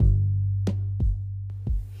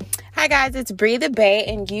Hi guys, it's Bree the Bae,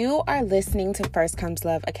 and you are listening to First Comes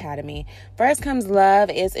Love Academy. First Comes Love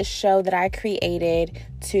is a show that I created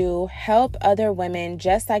to help other women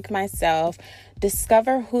just like myself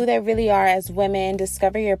discover who they really are as women,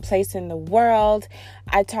 discover your place in the world.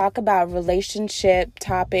 I talk about relationship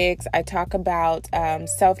topics. I talk about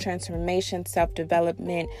self-transformation,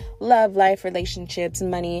 self-development, love, life, relationships,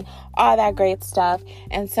 money, all that great stuff.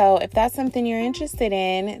 And so if that's something you're interested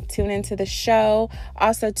in, tune into the show.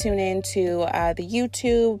 Also tune into the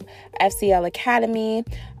YouTube, FCL Academy.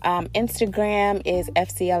 Instagram is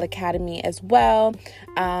FCL Academy as well.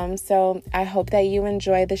 So I hope that you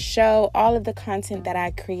enjoy the show. All of the content that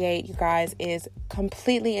I create, you guys, is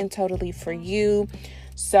completely and totally for you.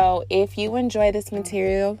 So if you enjoy this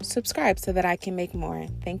material, subscribe so that I can make more.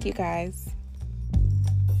 Thank you guys.